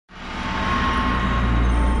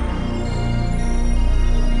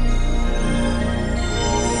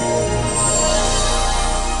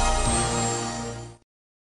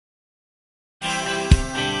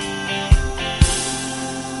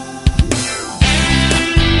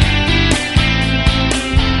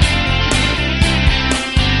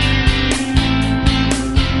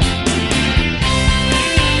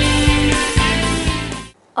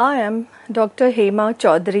Dr. Hema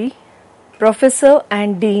Chaudhary, Professor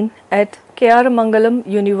and Dean at K.R. Mangalam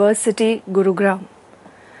University, Gurugram.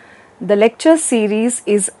 The lecture series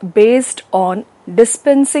is based on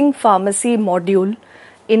Dispensing Pharmacy module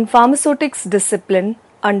in Pharmaceutics discipline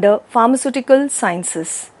under Pharmaceutical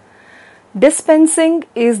Sciences. Dispensing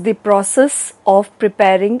is the process of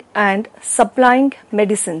preparing and supplying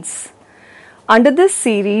medicines. Under this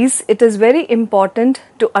series, it is very important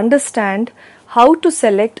to understand how to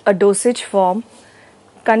select a dosage form,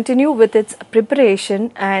 continue with its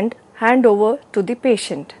preparation and hand over to the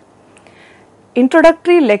patient.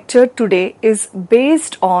 Introductory lecture today is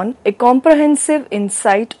based on a comprehensive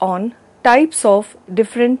insight on types of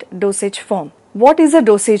different dosage form. What is a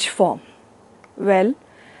dosage form? Well,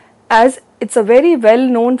 as it's a very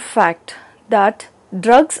well-known fact that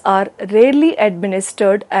drugs are rarely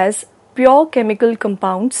administered as pure chemical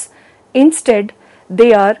compounds. Instead,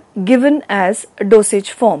 they are given as a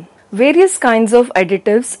dosage form. Various kinds of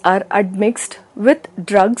additives are admixed with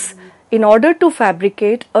drugs in order to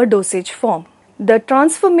fabricate a dosage form. The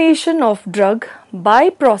transformation of drug by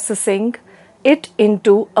processing it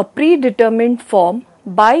into a predetermined form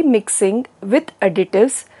by mixing with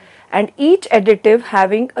additives, and each additive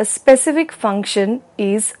having a specific function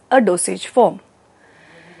is a dosage form.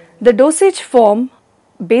 The dosage form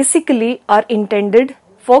basically are intended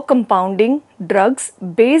for compounding drugs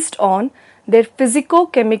based on their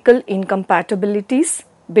physico-chemical incompatibilities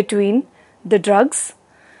between the drugs,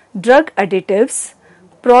 drug additives,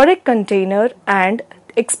 product container and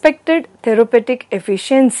expected therapeutic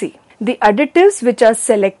efficiency. The additives which are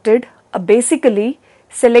selected are basically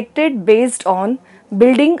selected based on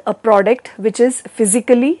building a product which is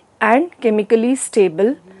physically and chemically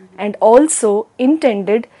stable and also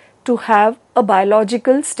intended to have a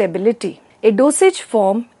biological stability. A dosage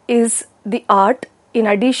form is the art. In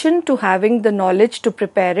addition to having the knowledge to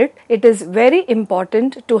prepare it, it is very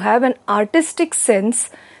important to have an artistic sense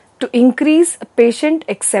to increase patient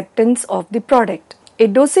acceptance of the product. A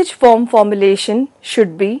dosage form formulation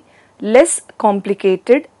should be less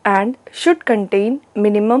complicated and should contain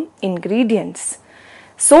minimum ingredients,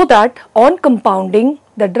 so that on compounding,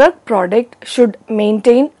 the drug product should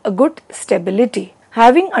maintain a good stability.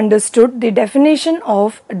 Having understood the definition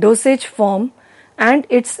of dosage form and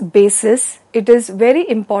its basis, it is very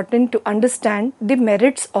important to understand the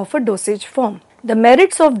merits of a dosage form. The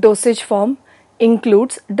merits of dosage form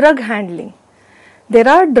includes drug handling. There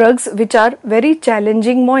are drugs which are very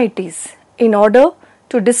challenging moieties. In order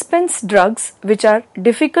to dispense drugs which are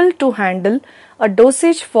difficult to handle, a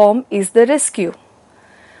dosage form is the rescue.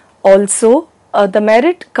 Also, the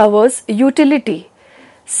merit covers utility.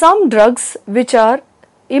 Some drugs which are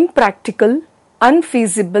impractical,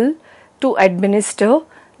 unfeasible to administer,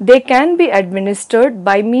 they can be administered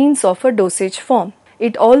by means of a dosage form.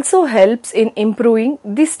 It also helps in improving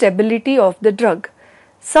the stability of the drug.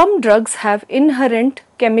 Some drugs have inherent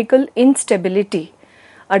chemical instability.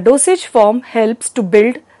 A dosage form helps to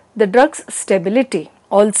build the drug's stability.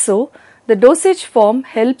 Also, the dosage form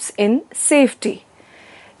helps in safety.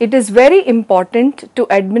 It is very important to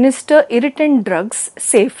administer irritant drugs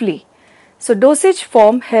safely. So, dosage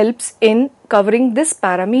form helps in covering this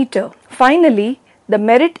parameter. Finally, the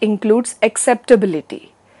merit includes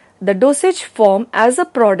acceptability. The dosage form as a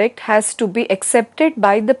product has to be accepted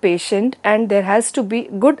by the patient and there has to be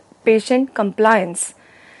good patient compliance.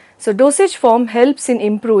 So, dosage form helps in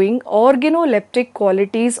improving organoleptic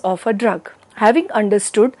qualities of a drug. Having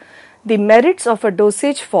understood the merits of a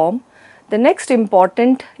dosage form, the next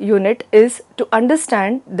important unit is to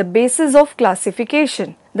understand the basis of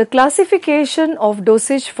classification. The classification of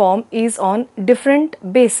dosage form is on different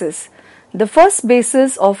bases. The first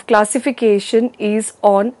basis of classification is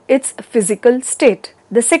on its physical state.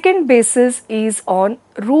 The second basis is on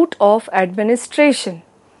route of administration.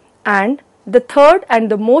 And the third and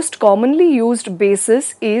the most commonly used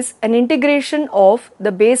basis is an integration of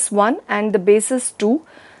the base 1 and the basis 2,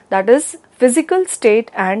 that is physical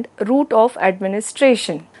state and route of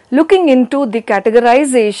administration. Looking into the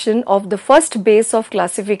categorization of the first base of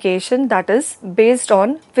classification, that is based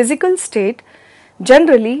on physical state,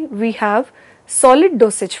 generally we have solid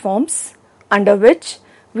dosage forms, under which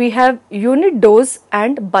we have unit dose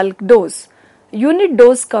and bulk dose. Unit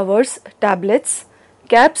dose covers tablets,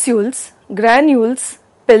 capsules, granules,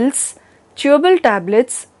 pills, chewable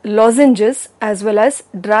tablets, lozenges as well as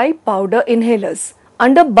dry powder inhalers.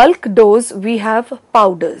 Under bulk dose we have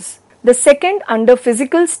powders. The second under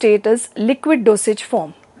physical state is liquid dosage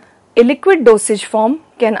form. A liquid dosage form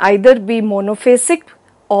can either be monophasic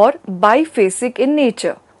or biphasic in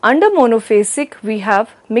nature. Under monophasic we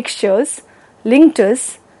have mixtures,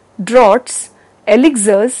 linctures, draughts,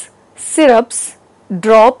 elixirs, syrups,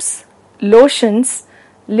 drops, lotions,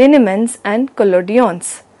 liniments and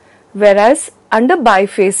collodions. Whereas under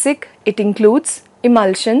biphasic it includes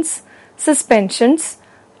emulsions, suspensions,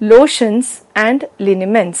 lotions and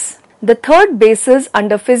liniments. The third basis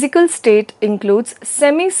under physical state includes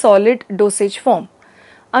semi-solid dosage form.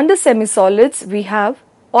 Under semi-solids we have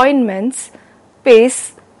ointments,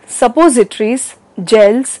 pastes, suppositories,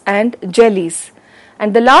 gels and jellies.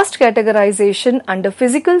 And the last categorization under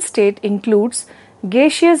physical state includes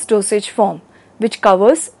gaseous dosage form, which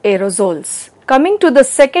covers aerosols. Coming to the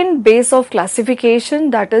second base of classification,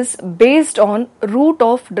 that is based on route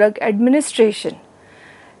of drug administration.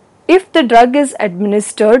 If the drug is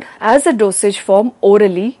administered as a dosage form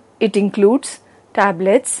orally, it includes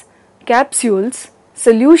tablets, capsules,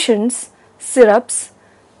 solutions, syrups,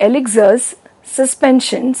 elixirs,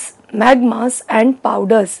 suspensions, magmas and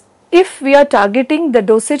powders. If we are targeting the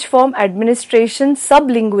dosage form administration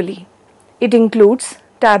sublingually, it includes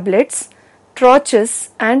tablets,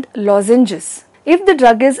 troches and lozenges. If the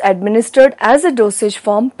drug is administered as a dosage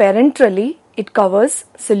form parenterally, it covers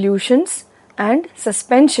solutions and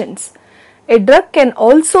suspensions. A drug can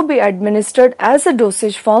also be administered as a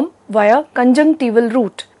dosage form via conjunctival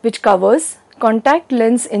route, which covers contact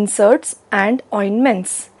lens inserts and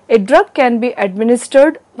ointments. A drug can be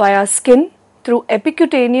administered via skin through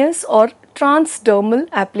epicutaneous or transdermal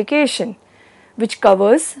application, which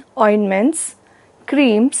covers ointments,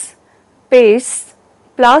 creams, pastes,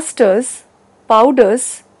 plasters,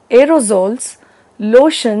 powders, aerosols,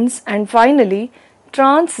 lotions and finally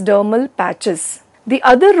transdermal patches. The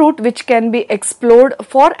other route which can be explored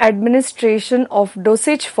for administration of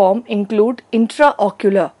dosage form include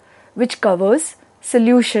intraocular, which covers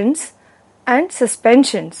solutions and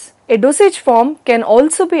suspensions. A dosage form can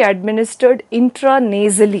also be administered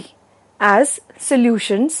intranasally as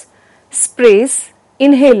solutions, sprays,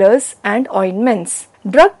 inhalers and ointments.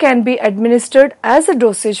 Drug can be administered as a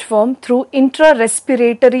dosage form through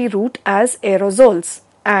intrarespiratory route as aerosols,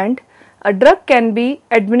 and a drug can be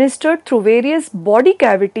administered through various body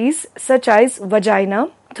cavities such as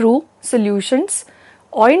vagina through solutions,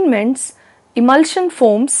 ointments, emulsion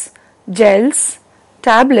foams, gels,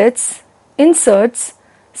 tablets, inserts,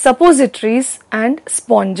 suppositories and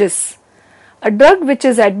sponges. A drug which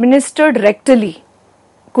is administered rectally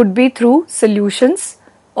could be through solutions,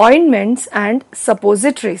 ointments and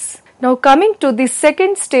suppositories. Now coming to the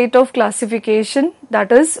second state of classification,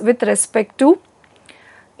 that is with respect to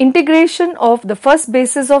integration of the first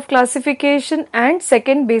basis of classification and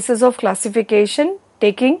second basis of classification,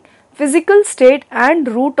 taking physical state and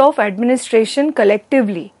route of administration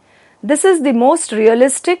collectively. This is the most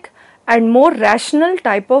realistic and more rational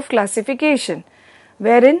type of classification,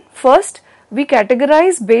 wherein first we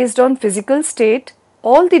categorize based on physical state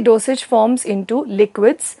all the dosage forms into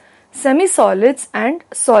liquids, semi-solids and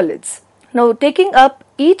solids. Now taking up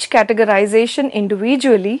each categorization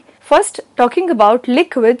individually, first talking about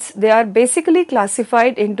liquids, they are basically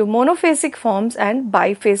classified into monophasic forms and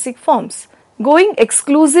biphasic forms. Going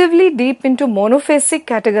exclusively deep into monophasic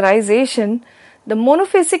categorization, the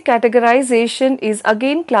monophasic categorization is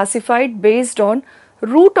again classified based on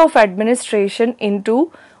route of administration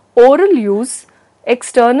into oral use,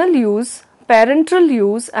 external use, parenteral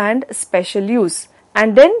use and special use.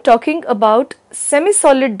 And then talking about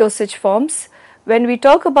semi-solid dosage forms, when we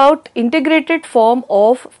talk about integrated form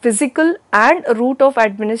of physical and route of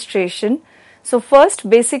administration, so first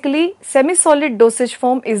basically semi-solid dosage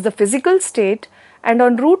form is the physical state, and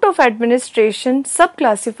on route of administration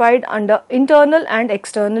subclassified under internal and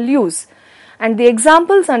external use. And the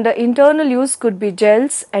examples under internal use could be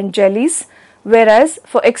gels and jellies, whereas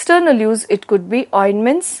for external use it could be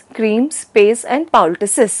ointments, creams, pastes and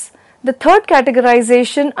poultices. The third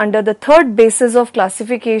categorization under the third basis of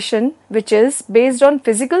classification, which is based on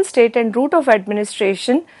physical state and route of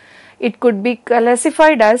administration, it could be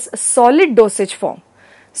classified as solid dosage form.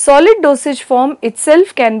 Solid dosage form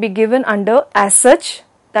itself can be given under as such,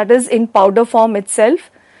 that is in powder form itself.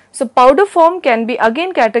 So powder form can be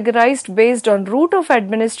again categorized based on route of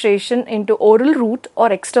administration into oral route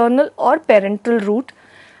or external or parenteral route,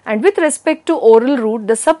 and with respect to oral route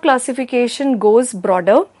the subclassification goes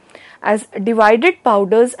broader as divided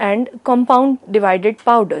powders and compound divided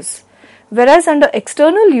powders. Whereas under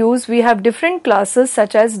external use we have different classes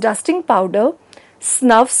such as dusting powder,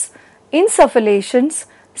 snuffs, insufflations,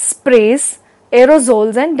 sprays,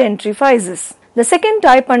 aerosols and dentrifices. The second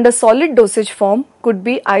type under solid dosage form could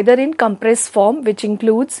be either in compressed form, which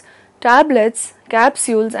includes tablets,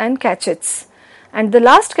 capsules and cachets. And the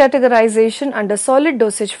last categorization under solid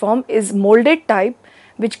dosage form is molded type,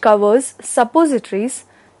 which covers suppositories,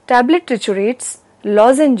 tablet triturates,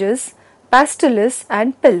 lozenges, pastilles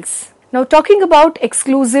and pills. Now talking about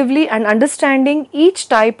exclusively and understanding each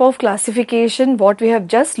type of classification what we have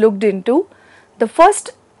just looked into, the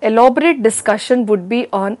first elaborate discussion would be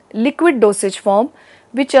on liquid dosage form,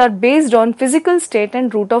 which are based on physical state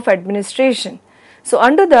and route of administration. So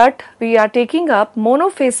under that we are taking up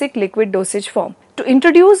monophasic liquid dosage form. To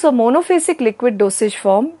introduce a monophasic liquid dosage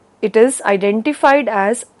form, it is identified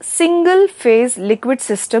as single phase liquid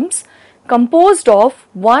systems composed of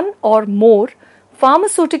one or more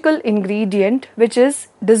pharmaceutical ingredient which is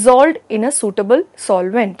dissolved in a suitable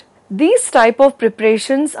solvent. These type of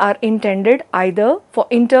preparations are intended either for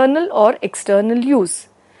internal or external use.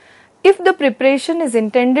 If the preparation is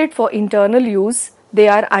intended for internal use, they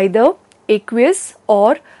are either aqueous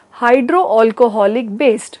or hydroalcoholic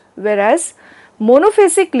based, whereas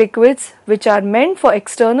monophasic liquids which are meant for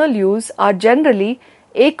external use are generally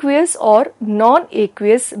aqueous or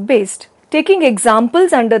non-aqueous based. Taking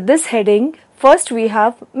examples under this heading, first we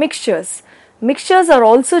have mixtures. Mixtures are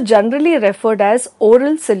also generally referred as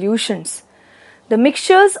oral solutions. The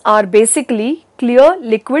mixtures are basically clear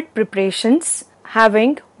liquid preparations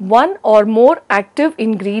having one or more active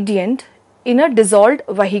ingredient in a dissolved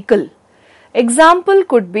vehicle. Example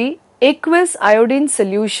could be aqueous iodine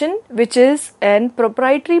solution, which is an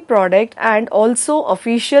proprietary product and also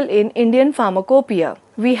official in Indian pharmacopoeia.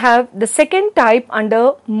 We have the second type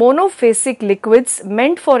under monophasic liquids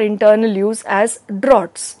meant for internal use as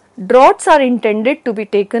draughts. Draughts are intended to be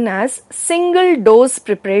taken as single dose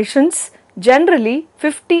preparations, generally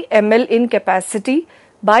 50 ml in capacity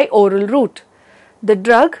by oral route. The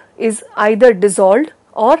drug is either dissolved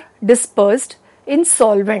or dispersed in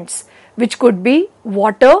solvents, which could be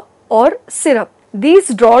water or syrup.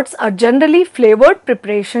 These draughts are generally flavored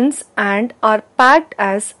preparations and are packed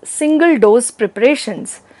as single dose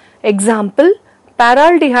preparations. Example,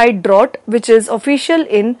 paraldehyde draught, which is official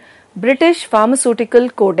in British Pharmaceutical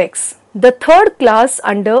Codex. The third class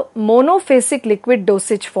under monophasic liquid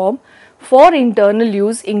dosage form for internal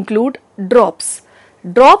use include drops.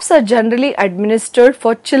 Drops are generally administered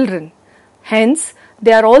for children. Hence,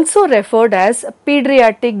 they are also referred as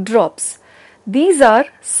pediatric drops. These are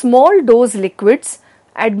small dose liquids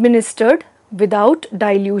administered without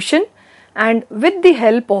dilution and with the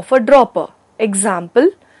help of a dropper. Example,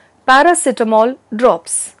 paracetamol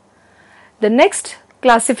drops. The next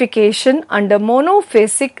classification under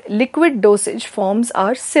monophasic liquid dosage forms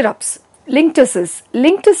are syrups. Linctuses.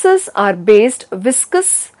 Linctuses are based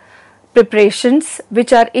viscous preparations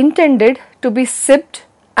which are intended to be sipped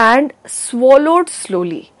and swallowed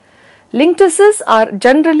slowly. Linctuses are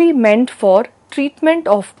generally meant for treatment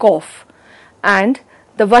of cough, and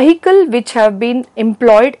the vehicle which have been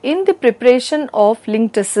employed in the preparation of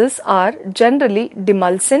linctuses are generally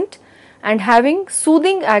demulcent and having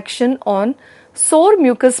soothing action on sore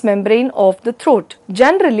mucous membrane of the throat.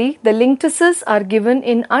 Generally, the linctuses are given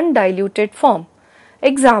in undiluted form.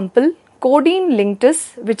 Example, codeine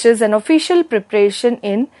linctus, which is an official preparation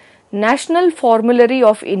in National Formulary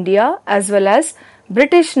of India as well as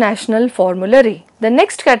British National Formulary. The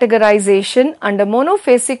next categorization under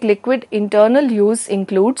monophasic liquid internal use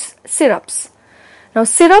includes syrups. Now,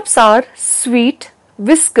 syrups are sweet,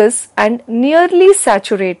 viscous and nearly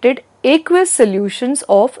saturated aqueous solutions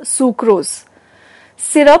of sucrose.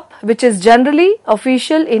 Syrup, which is generally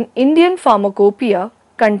official in Indian pharmacopoeia,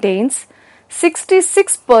 contains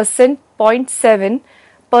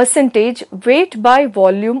 66.7% weight by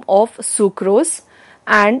volume of sucrose,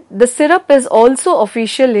 and the syrup is also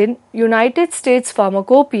official in United States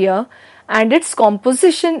pharmacopoeia and its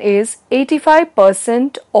composition is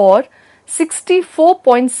 85% or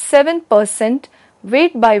 64.7%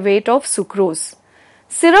 weight by weight of sucrose.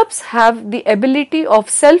 Syrups have the ability of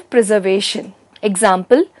self-preservation.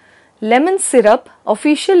 Example, lemon syrup,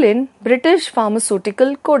 official in British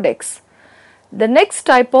Pharmaceutical Codex. The next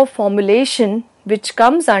type of formulation which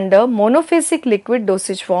comes under monophasic liquid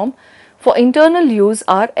dosage form for internal use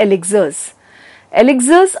are elixirs.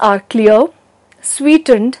 Elixirs are clear,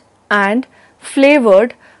 sweetened and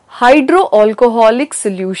flavored hydroalcoholic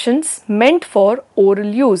solutions meant for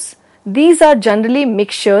oral use. These are generally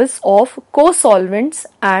mixtures of co-solvents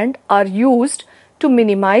and are used to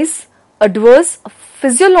minimize adverse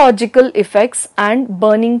physiological effects and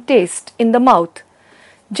burning taste in the mouth.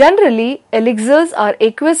 Generally, elixirs are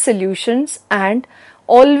aqueous solutions and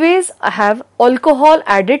always have alcohol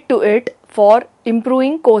added to it for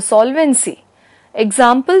improving co-solvency.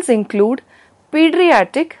 Examples include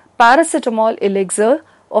pediatric paracetamol elixir,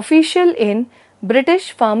 official in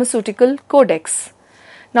British Pharmaceutical Codex.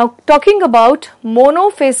 Now, talking about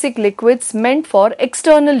monophasic liquids meant for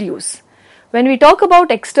external use. When we talk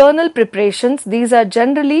about external preparations, these are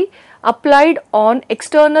generally applied on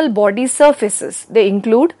external body surfaces. They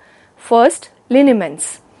include first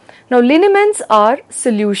liniments. Now liniments are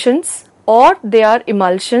solutions or they are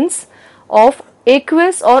emulsions of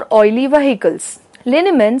aqueous or oily vehicles.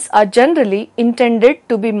 Liniments are generally intended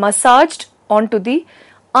to be massaged onto the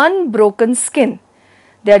unbroken skin.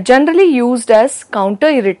 They are generally used as counter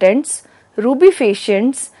irritants,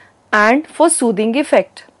 rubefacients, and for soothing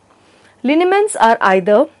effect. Liniments are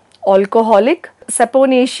either alcoholic,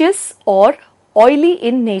 saponaceous, or oily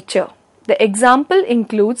in nature. The example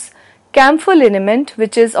includes camphor liniment,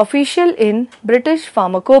 which is official in British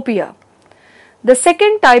Pharmacopoeia. The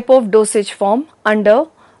second type of dosage form under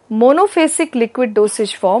monophasic liquid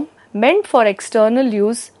dosage form meant for external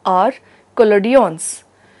use are collodions.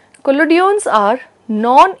 Collodions are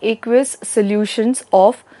non-aqueous solutions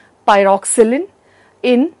of pyroxylin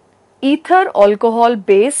in ether alcohol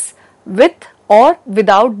base with or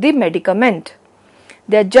without the medicament.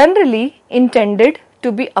 They are generally intended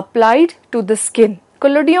to be applied to the skin.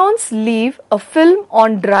 Collodions leave a film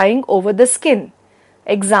on drying over the skin.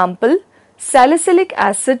 Example, salicylic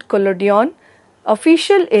acid collodion,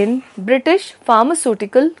 official in British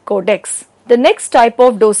Pharmaceutical Codex. The next type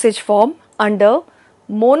of dosage form under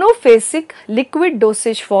monophasic liquid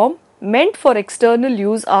dosage form meant for external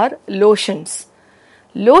use are lotions.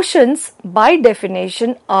 Lotions by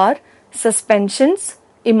definition are suspensions,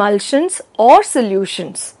 emulsions or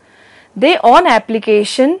solutions. They on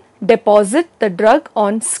application deposit the drug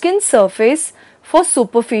on skin surface for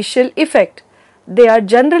superficial effect. They are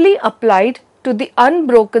generally applied to the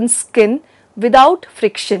unbroken skin without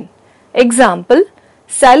friction. Example,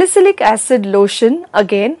 salicylic acid lotion,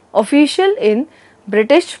 again official in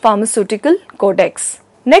British Pharmaceutical Codex.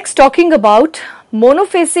 Next, talking about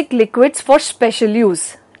monophasic liquids for special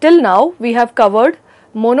use. Till now we have covered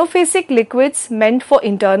monophasic liquids meant for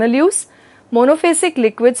internal use, monophasic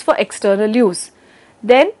liquids for external use.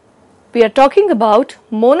 Then we are talking about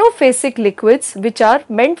monophasic liquids which are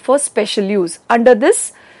meant for special use. Under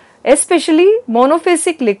this, especially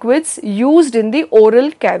monophasic liquids used in the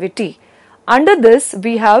oral cavity. Under this,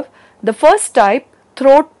 we have the first type,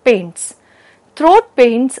 throat paints. Throat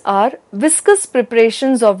paints are viscous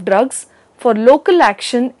preparations of drugs for local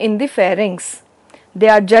action in the pharynx. They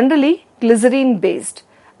are generally glycerine based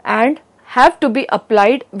and have to be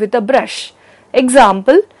applied with a brush.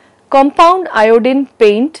 Example, compound iodine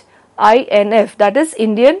paint INF, that is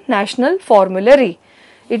Indian National Formulary.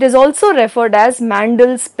 It is also referred as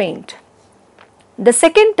Mandel's paint. The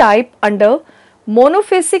second type under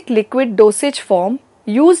monophasic liquid dosage form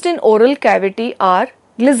used in oral cavity are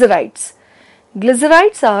glycerides.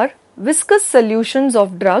 Glycerides are viscous solutions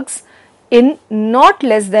of drugs in not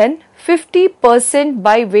less than 50%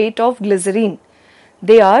 by weight of glycerine.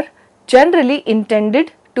 They are generally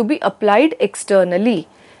intended to be applied externally.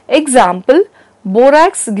 Example,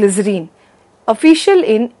 borax glycerine, official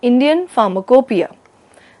in Indian Pharmacopoeia.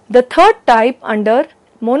 The third type under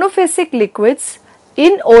monophasic liquids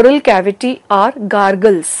in oral cavity are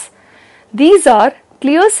gargles. These are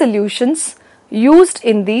clear solutions used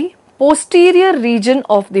in the posterior region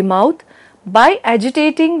of the mouth by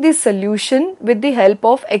agitating the solution with the help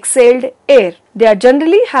of exhaled air. They are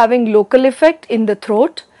generally having local effect in the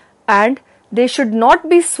throat and they should not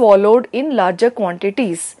be swallowed in larger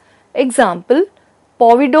quantities. Example,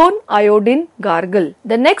 povidone iodine gargle.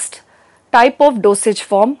 The next type of dosage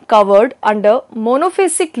form covered under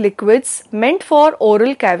monophasic liquids meant for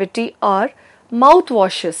oral cavity are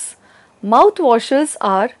mouthwashes. Mouthwashes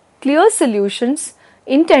are clear solutions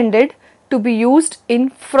intended to be used in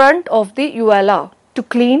front of the uvula. To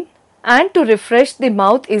clean and to refresh the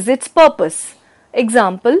mouth is its purpose.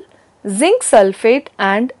 Example, zinc sulfate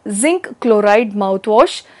and zinc chloride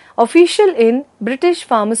mouthwash, official in British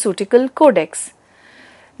Pharmaceutical Codex.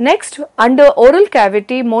 Next, under oral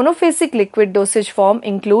cavity, monophasic liquid dosage form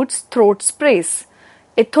includes throat sprays.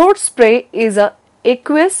 A throat spray is a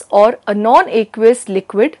aqueous or a non-aqueous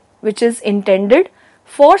liquid which is intended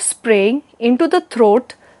for spraying into the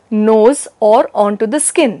throat, nose or onto the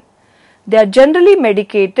skin. They are generally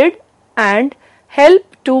medicated and help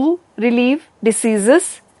to relieve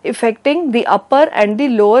diseases affecting the upper and the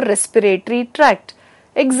lower respiratory tract.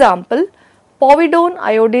 Example, povidone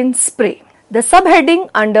iodine spray. The subheading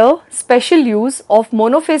under special use of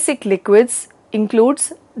monophasic liquids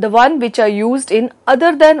includes the one which are used in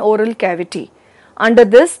other than oral cavity. Under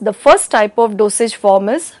this, the first type of dosage form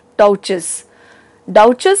is douches.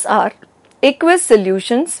 Douches are aqueous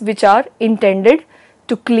solutions which are intended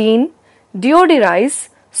to clean, deodorize,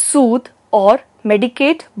 soothe or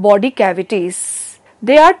medicate body cavities.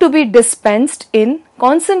 They are to be dispensed in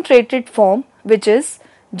concentrated form, which is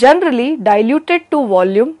generally diluted to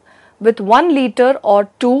volume with 1 liter or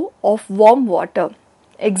 2 of warm water.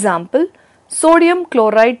 Example, sodium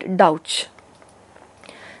chloride douche.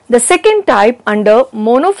 The second type under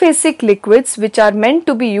monophasic liquids which are meant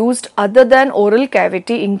to be used other than oral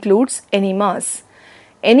cavity includes enemas.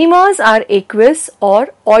 Enemas are aqueous or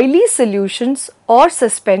oily solutions or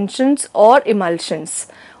suspensions or emulsions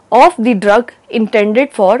of the drug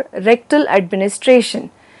intended for rectal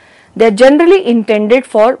administration. They are generally intended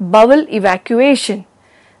for bowel evacuation.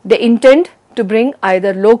 They intend to bring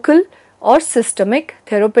either local or systemic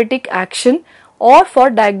therapeutic action or for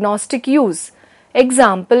diagnostic use.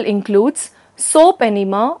 Example includes soap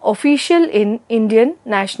enema official in Indian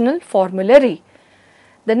National Formulary.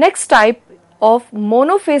 The next type of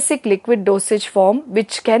monophasic liquid dosage form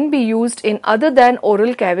which can be used in other than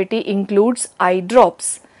oral cavity includes eye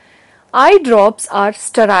drops. Eye drops are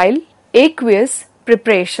sterile, aqueous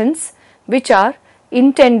preparations which are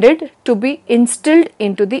intended to be instilled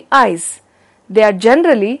into the eyes. They are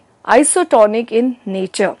generally isotonic in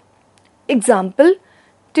nature. Example,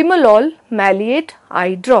 timolol maleate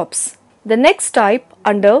eye drops. The next type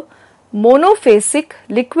under monophasic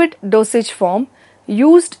liquid dosage form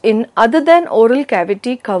used in other than oral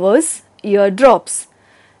cavity covers ear drops.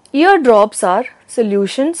 Ear drops are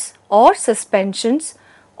solutions or suspensions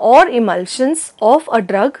or emulsions of a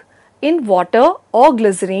drug in water or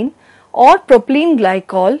glycerine or propylene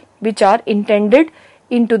glycol which are intended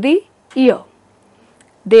into the ear.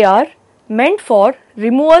 They are meant for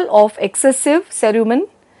removal of excessive cerumen,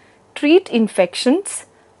 treat infections,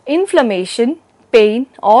 inflammation, pain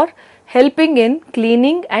or helping in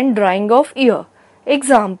cleaning and drying of ear.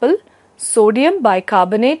 Example, sodium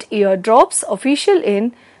bicarbonate ear drops official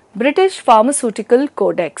in British Pharmaceutical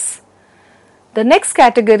Codex. The next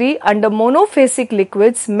category under monophasic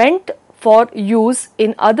liquids meant for use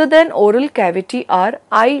in other than oral cavity are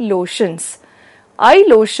eye lotions. Eye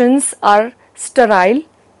lotions are sterile,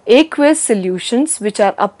 aqueous solutions which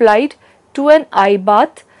are applied to an eye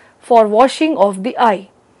bath for washing of the eye.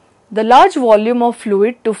 The large volume of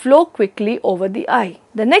fluid to flow quickly over the eye.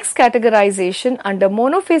 The next categorization under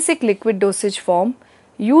monophasic liquid dosage form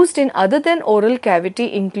used in other than oral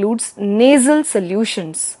cavity includes nasal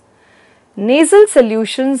solutions. Nasal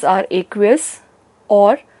solutions are aqueous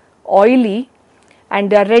or oily and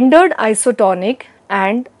they are rendered isotonic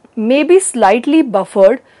and may be slightly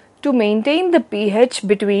buffered to maintain the pH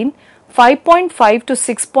between 5.5 to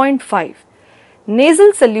 6.5.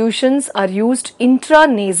 Nasal solutions are used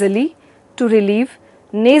intranasally to relieve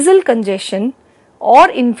nasal congestion or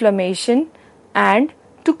inflammation and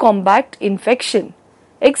to combat infection.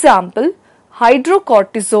 Example,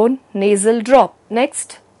 hydrocortisone nasal drop.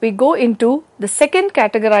 Next, we go into the second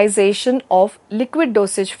categorization of liquid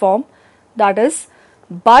dosage form, that is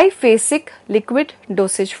biphasic liquid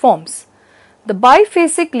dosage forms. The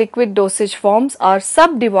biphasic liquid dosage forms are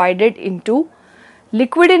subdivided into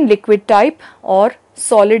liquid in liquid type or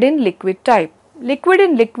solid in liquid type. Liquid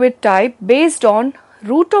in liquid type based on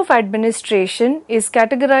route of administration is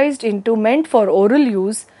categorized into meant for oral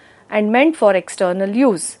use and meant for external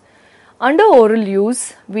use. Under oral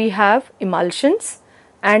use we have emulsions,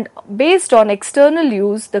 and based on external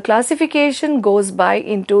use the classification goes by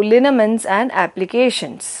into liniments and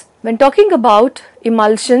applications. When talking about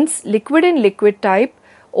emulsions, liquid in liquid type,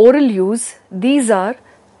 oral use, these are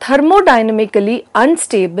thermodynamically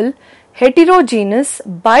unstable, heterogeneous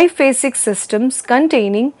biphasic systems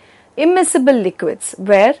containing immiscible liquids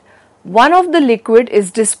where one of the liquid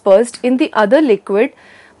is dispersed in the other liquid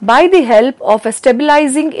by the help of a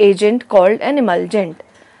stabilizing agent called an emulgent.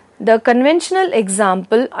 The conventional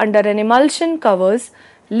example under an emulsion covers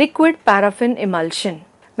liquid paraffin emulsion.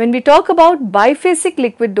 When we talk about biphasic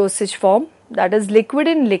liquid dosage form, that is liquid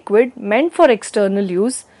in liquid meant for external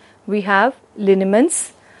use, we have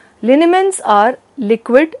liniments. Liniments are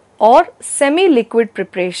liquid or semi-liquid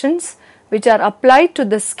preparations which are applied to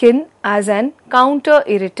the skin as an counter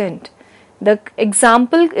irritant. The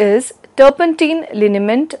example is turpentine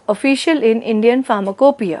liniment official in Indian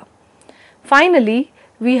Pharmacopoeia. Finally,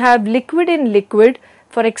 we have liquid in liquid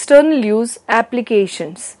for external use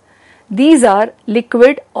applications. These are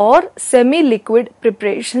liquid or semi-liquid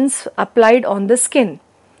preparations applied on the skin.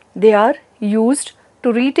 They are used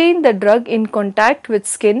to retain the drug in contact with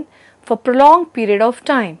skin for prolonged period of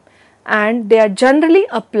time, and they are generally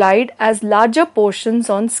applied as larger portions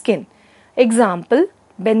on skin. Example,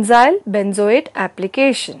 benzyl benzoate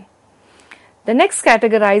application. The next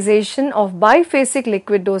categorization of biphasic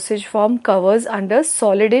liquid dosage form covers under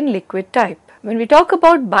solid in liquid type. When we talk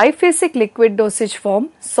about biphasic liquid dosage form,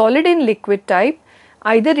 solid in liquid type,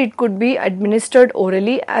 Either it could be administered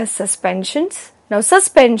orally as suspensions. Now,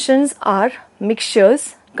 suspensions are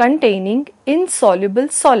mixtures containing insoluble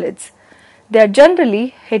solids. They are generally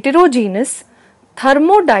heterogeneous,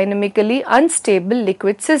 thermodynamically unstable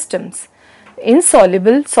liquid systems.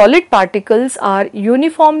 Insoluble solid particles are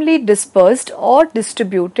uniformly dispersed or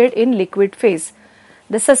distributed in liquid phase.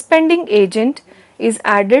 The suspending agent is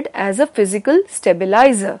added as a physical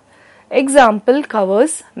stabilizer. Example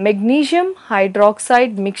covers magnesium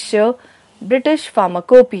hydroxide mixture, British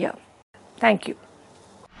Pharmacopoeia. Thank you.